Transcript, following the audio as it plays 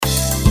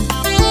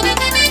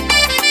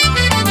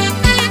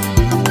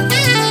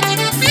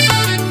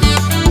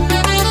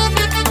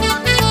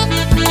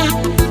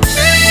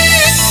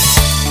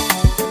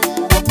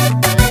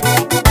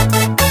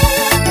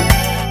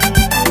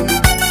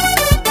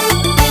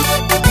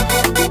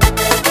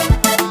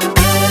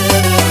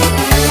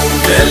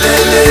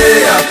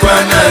Lelele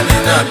akwana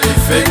nina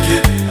bifeki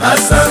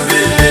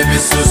asambili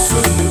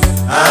bisusunu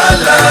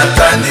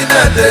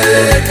alatanina de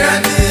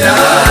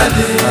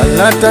Ganiani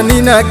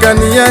alatanina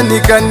Ganiani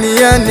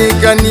Ganiani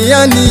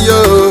Ganiani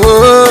yo.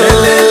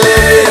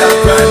 Lelele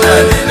akwana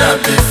nina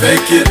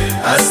bifeki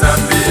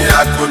asambili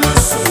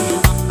akulusunu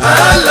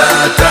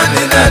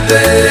alatanina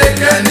de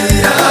Ganiani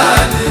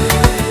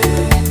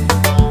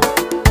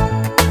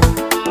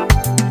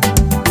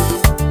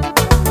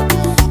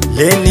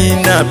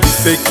Lenina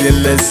bifeki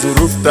le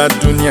zurufta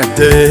dunia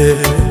de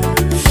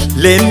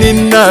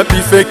Lenina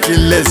bifeki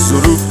le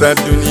zurufta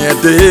dunia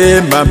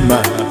de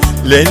mama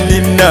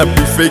Lenina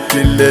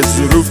bifeki le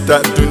zurufta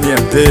dunia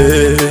de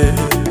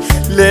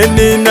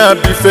Lenina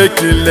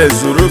bifeki le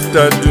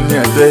zurufta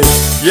dunia de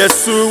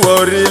Yesu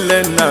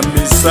orile na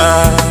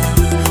misa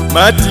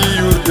mati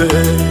yude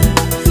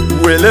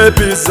wele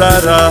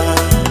bizara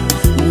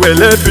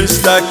wele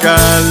bishtaka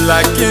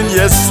lakini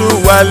Yesu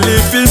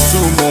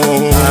walibisumo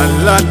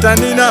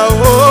alatanina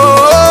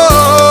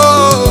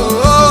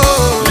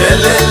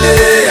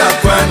Lelele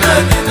akwana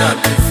nina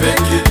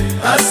bifeki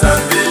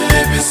asambili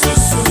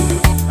bisusunu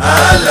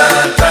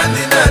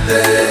alatanina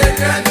de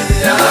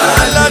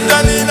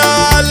Ganiani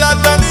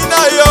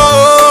alatanina yo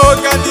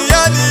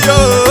Ganiani yo.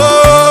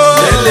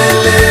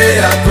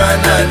 Lelele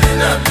akwana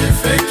nina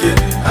bifeki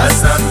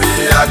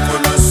asambili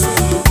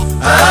akulusunu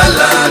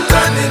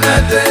alatanina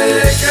de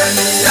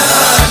Ganiani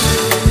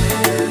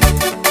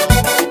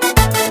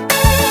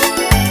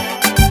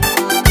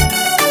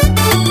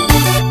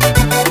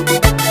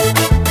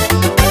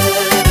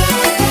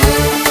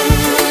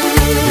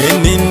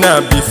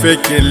Lenina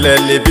bifeki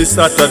le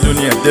bisata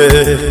dunia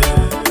de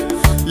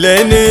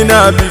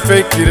Lenina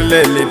bifeki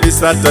le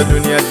bisata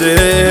dunia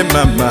de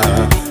mama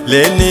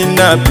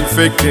Lenina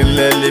bifeki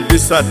le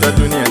bisata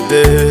dunia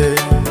de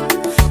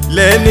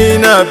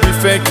Lenina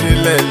bifeki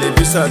le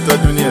bisata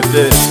dunia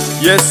de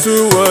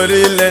Yesu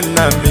orile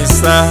na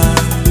misa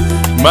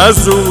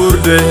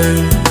mazurde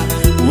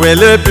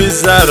wele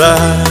bizara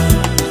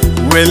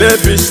wele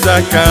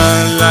bishtaka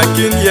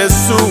lakini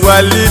Yesu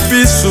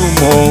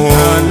walibisumo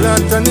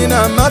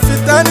alatanina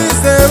mafitani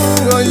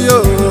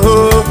zeuyo.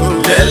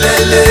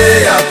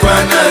 Lelele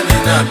akwana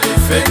nina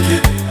bifeki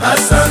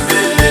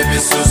asambili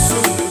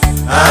bisusunu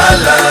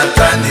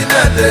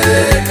alatanina de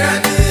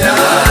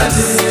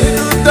Ganiani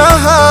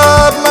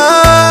Tahama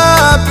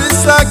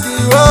bisaki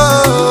wo.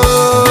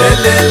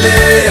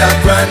 Lelele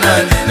akwana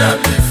nina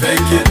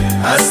bifeki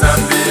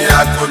asambili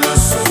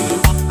akulusunu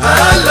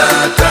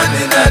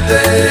alatanina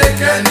de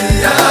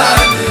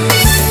Ganiani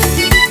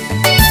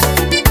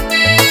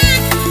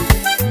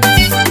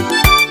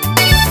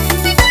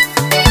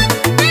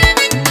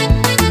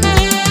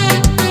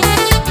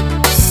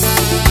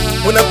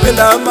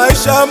Unapenda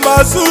maisha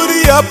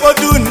mazuri hapo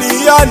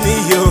duniani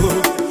yo,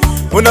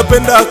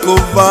 unapenda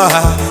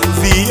kuvaa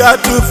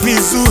viatu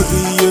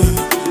vizuri yo,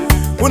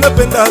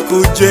 unapenda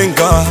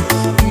kujenga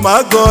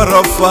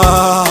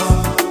magorofa,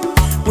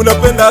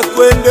 unapenda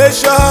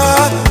kuendesha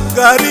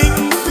gari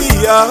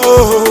mpya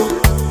oh.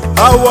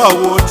 Hawa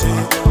wote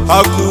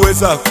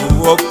hakuweza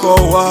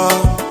kuokoa,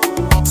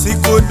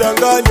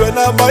 sikudanganywa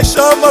na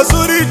maisha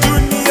mazuri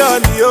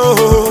duniani yo.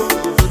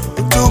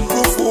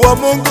 Utukufu wa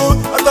Mungu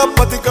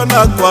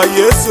atapatikana kwa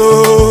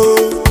Yesu.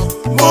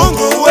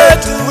 Mungu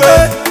wetu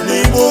we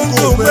ni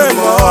Mungu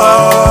mwema,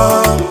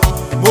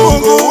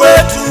 Mungu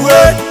wetu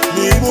we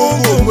ni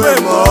Mungu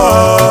mwema.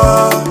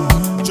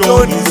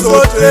 Njoni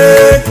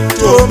sote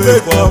tuombe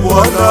kwa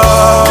Bwana.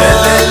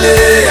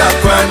 Lelele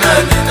akwana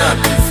nina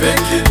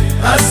bifeki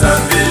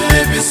asambili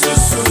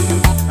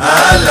bisusunu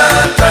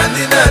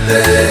alatanina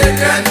de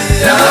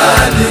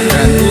Ganiani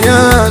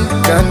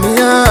Ganiani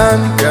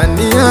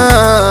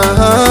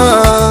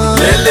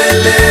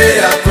Lelele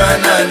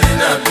akwana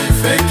nina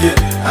bifeki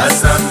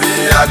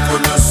asambili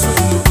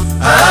akulusunu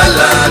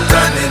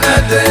alatanina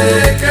de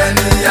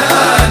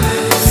Ganiani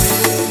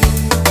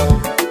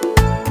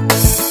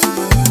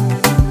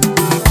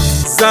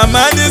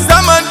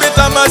Zaman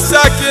beta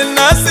mashakil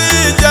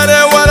nasi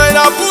jare wara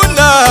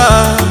rabuna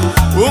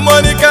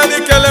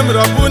umonikani kelem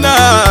rabuna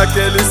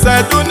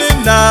kelisa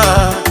dunina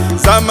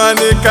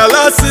zamani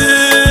kalasi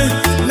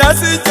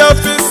nasi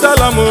jafi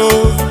salamu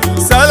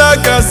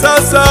salaka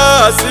sasa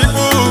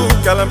sibu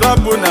kalam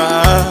rabuna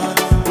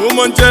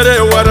umonjere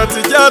wara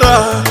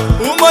tijara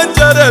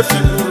umonjere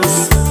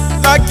fikurus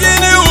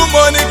lakini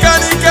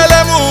umonikani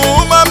kelemu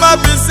mama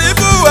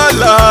bisibu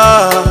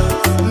wala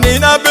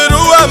nina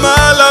birua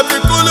mala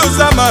fikulu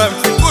zaman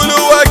fikulu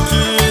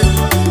waki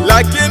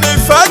lakini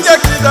fanya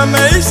kida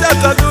maisha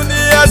ta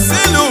dunia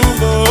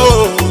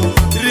silumo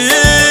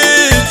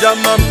rija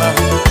mama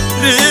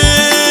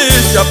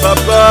rija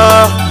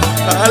baba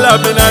ala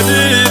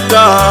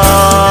binadita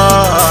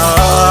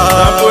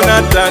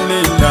abuna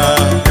tanina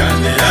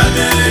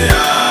Ganiani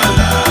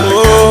ala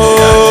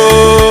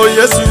oh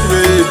Yesu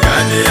we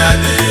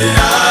Ganiani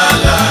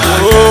ala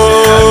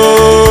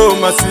oh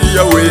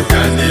Masiya we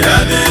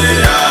Ganiani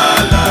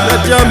ala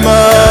Jama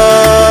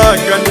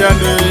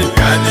Ganiani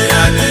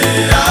Ganiani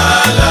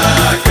ala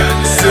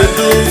c'est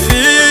une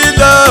fille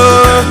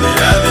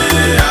Ganiani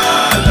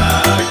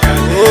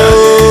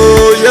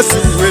Yesu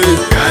we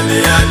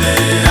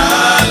Ganiani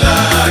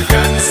Allah,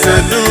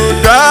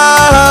 Seduda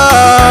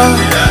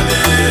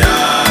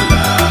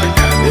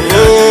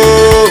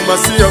Oh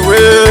Masia we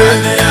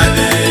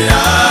Ganiani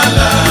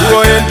Allah,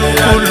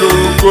 Waendu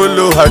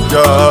kulu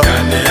haja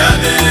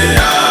Ganiani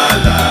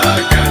Allah,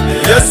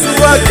 Yesu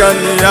wa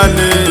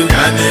Ganiani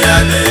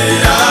Ganiani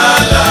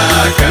Allah,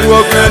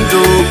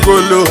 Waendu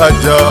kulu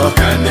haja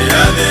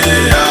Ganiani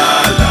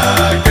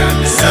Allah,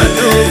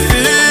 Sadu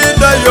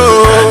fida yo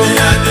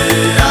Ganiani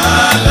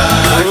Allah,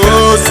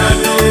 Oh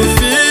Sadu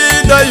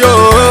fida yo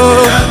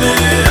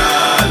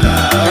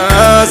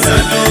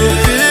Sadu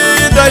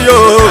fida yo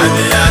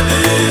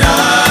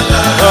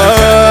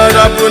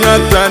Rabuna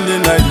tani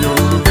na yo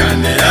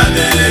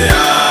Ganiani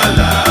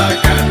Allah,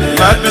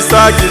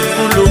 Mabisagi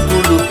kulu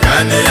kulu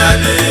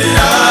Ganiani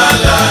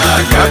Allah,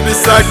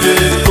 Mabisagi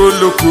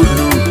kulu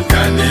kulu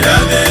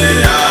Ganiani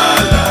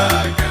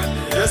Allah,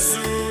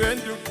 Yesu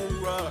endu